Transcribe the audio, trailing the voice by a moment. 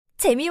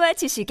재미와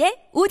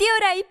지식의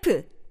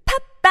오디오라이프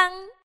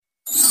팝빵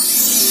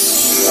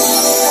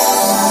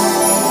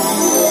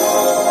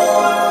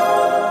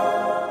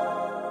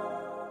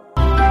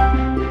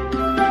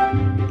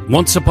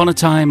Once upon a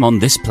time on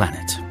this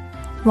planet.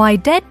 Why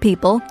dead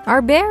people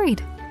are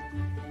buried.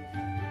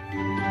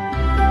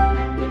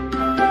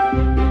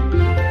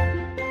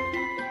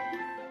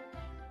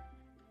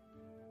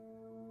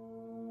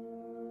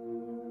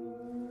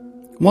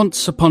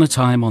 Once upon a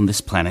time on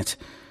this planet,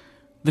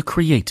 the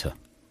Creator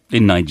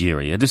in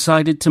Nigeria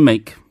decided to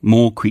make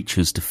more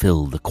creatures to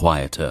fill the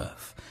quiet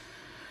earth.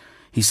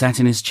 He sat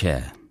in his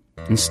chair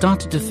and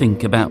started to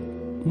think about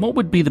what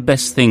would be the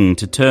best thing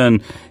to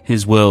turn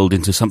his world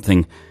into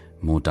something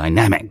more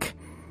dynamic.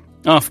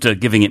 After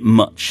giving it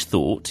much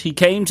thought, he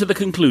came to the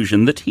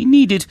conclusion that he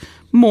needed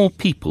more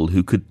people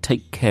who could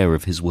take care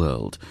of his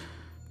world.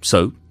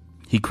 So,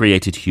 he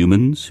created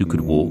humans who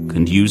could walk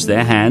and use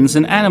their hands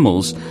and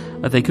animals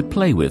that they could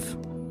play with.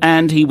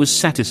 And he was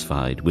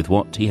satisfied with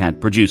what he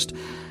had produced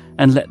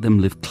and let them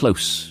live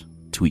close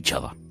to each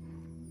other.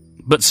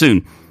 But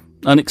soon,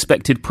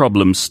 unexpected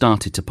problems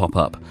started to pop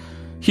up.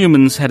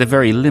 Humans had a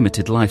very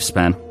limited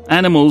lifespan.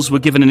 Animals were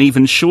given an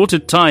even shorter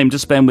time to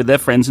spend with their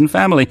friends and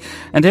family.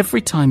 And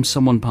every time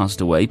someone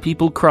passed away,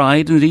 people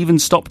cried and even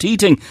stopped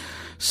eating,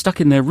 stuck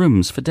in their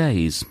rooms for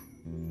days.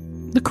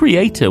 The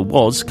Creator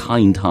was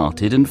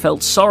kind-hearted and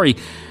felt sorry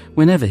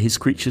whenever his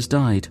creatures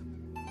died.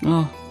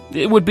 Oh,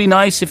 it would be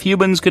nice if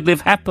humans could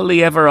live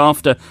happily ever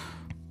after.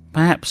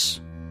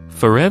 Perhaps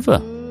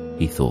forever,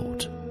 he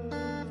thought.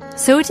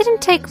 So it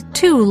didn't take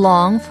too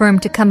long for him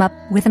to come up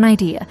with an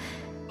idea.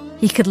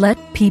 He could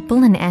let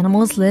people and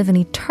animals live an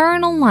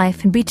eternal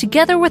life and be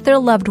together with their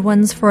loved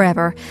ones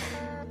forever.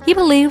 He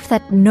believed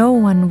that no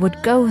one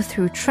would go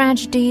through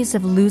tragedies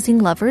of losing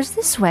lovers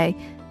this way.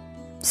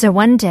 So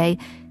one day,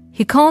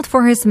 he called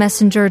for his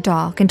messenger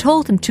dog and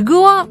told him to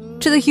go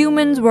out to the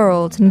human's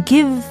world and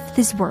give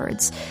these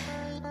words.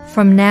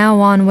 From now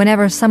on,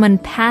 whenever someone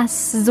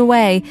passes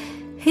away,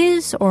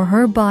 his or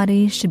her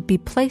body should be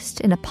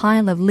placed in a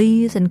pile of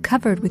leaves and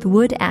covered with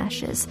wood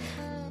ashes.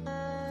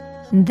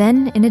 And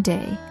then, in a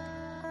day,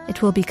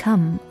 it will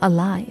become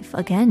alive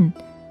again.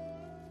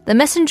 The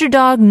messenger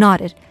dog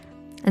nodded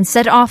and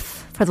set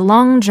off for the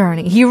long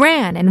journey. He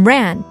ran and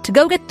ran to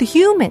go get the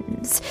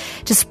humans,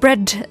 to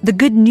spread the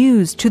good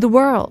news to the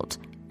world.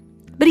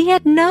 But he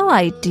had no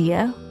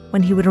idea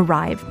when he would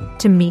arrive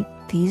to meet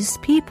these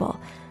people.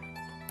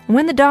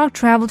 When the dog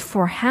traveled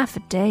for half a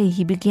day,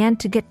 he began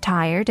to get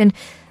tired and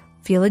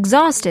feel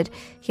exhausted.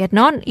 He had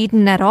not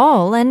eaten at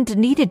all and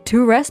needed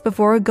to rest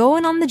before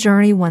going on the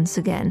journey once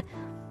again.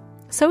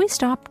 So he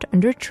stopped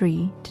under a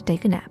tree to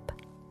take a nap.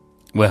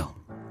 Well,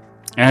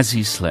 as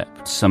he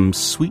slept, some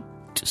sweet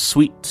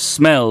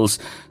smells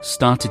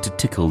started to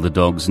tickle the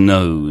dog's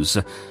nose.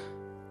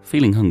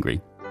 Feeling hungry,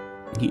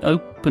 he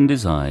opened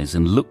his eyes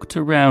and looked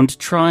around,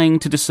 trying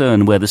to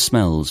discern where the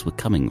smells were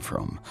coming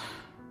from.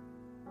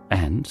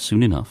 And,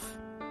 soon enough,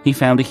 he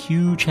found a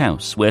huge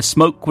house where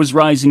smoke was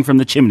rising from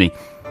the chimney.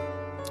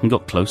 He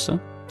got closer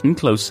and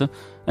closer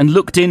and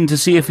looked in to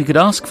see if he could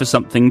ask for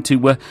something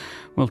to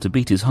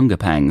beat his hunger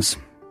pangs.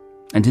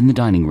 And in the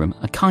dining room,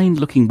 a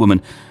kind-looking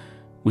woman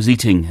was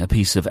eating a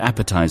piece of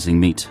appetizing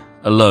meat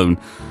alone.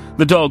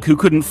 The dog, who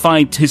couldn't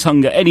fight his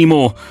hunger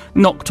anymore,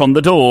 knocked on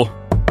the door.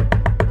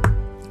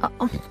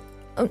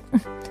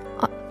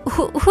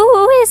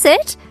 Who is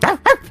it?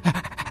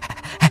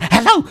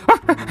 Hello!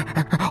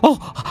 Oh,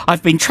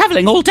 I've been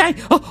travelling all day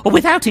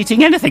without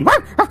eating anything.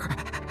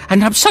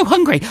 And I'm so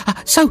hungry.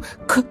 So,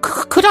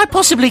 could I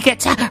possibly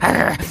get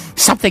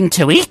something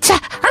to eat?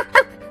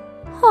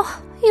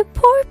 Oh, you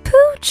poor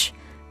pooch.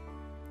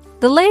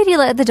 The lady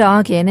let the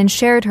dog in and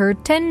shared her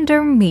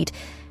tender meat,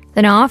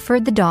 then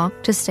offered the dog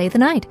to stay the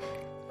night.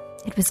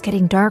 It was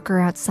getting darker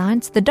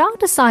outside, so the dog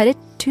decided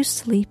to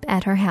sleep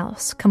at her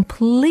house,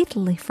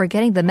 completely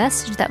forgetting the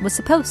message that was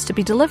supposed to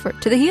be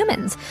delivered to the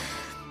humans.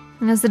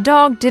 As the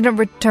dog didn't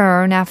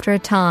return after a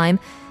time,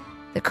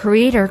 the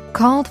Creator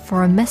called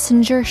for a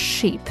messenger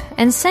sheep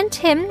and sent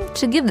him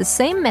to give the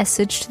same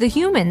message to the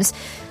humans.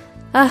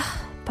 But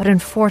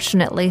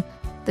unfortunately,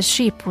 the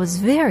sheep was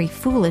very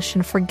foolish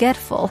and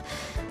forgetful.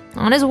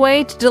 On his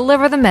way to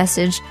deliver the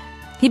message,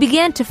 he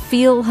began to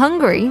feel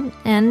hungry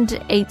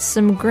and ate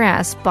some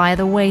grass by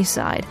the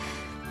wayside.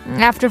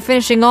 After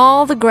finishing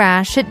all the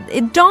grass,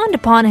 it dawned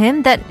upon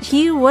him that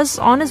he was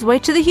on his way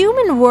to the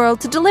human world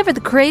to deliver the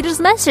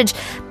Creator's message,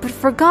 but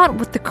forgot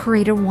what the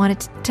Creator wanted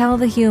to tell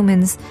the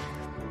humans.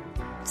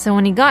 So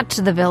when he got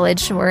to the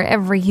village where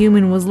every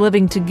human was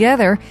living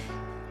together,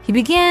 he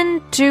began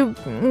to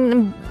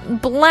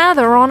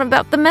blather on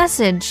about the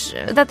message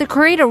that the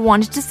Creator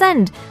wanted to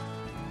send.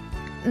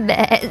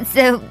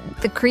 So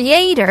the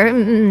Creator,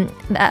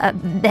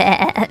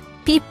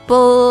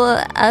 people,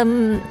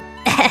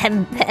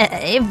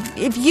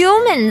 if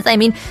humans, I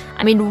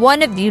mean,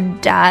 one of you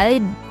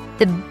died,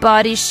 the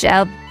body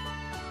shall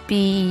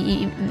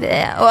be,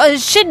 or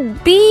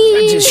should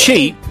be.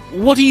 Sheep?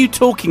 What are you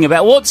talking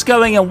about? What's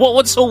going on?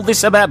 What's all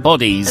this about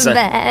bodies?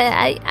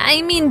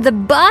 I mean, the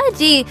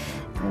body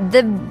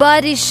The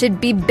body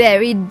should be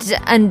buried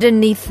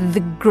underneath the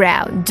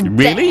ground.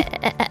 Really?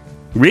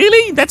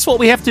 Really? That's what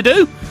we have to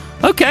do?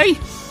 Okay.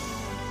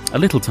 A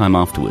little time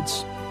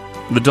afterwards,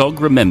 the dog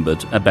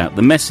remembered about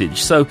the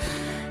message, so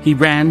he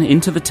ran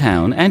into the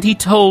town and he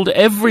told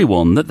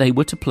everyone that they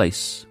were to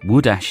place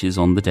wood ashes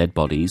on the dead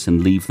bodies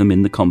and leave them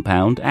in the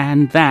compound,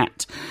 and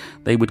that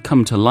they would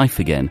come to life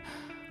again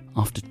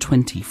after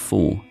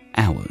 24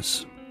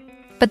 hours.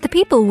 But the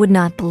people would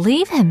not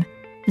believe him.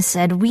 He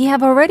said, "We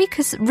have already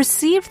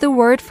received the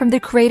word from the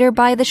Creator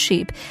by the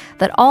sheep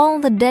that all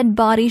the dead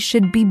bodies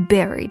should be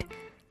buried.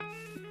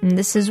 And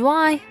this is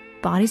why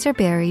bodies are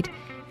buried,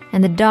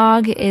 and the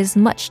dog is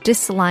much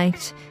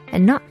disliked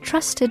and not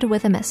trusted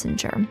with a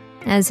messenger,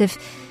 as if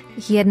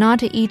he had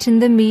not eaten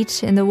the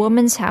meat in the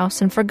woman's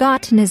house and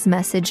forgotten his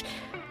message.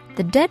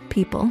 The dead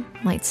people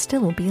might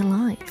still be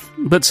alive."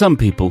 But some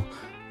people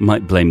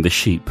might blame the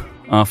sheep.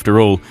 After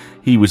all,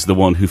 he was the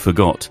one who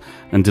forgot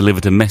and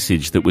delivered a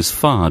message that was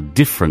far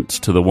different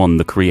to the one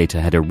the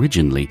Creator had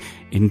originally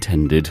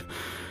intended.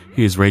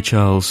 Here's Ray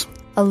Charles.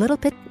 A little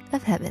bit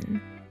of heaven.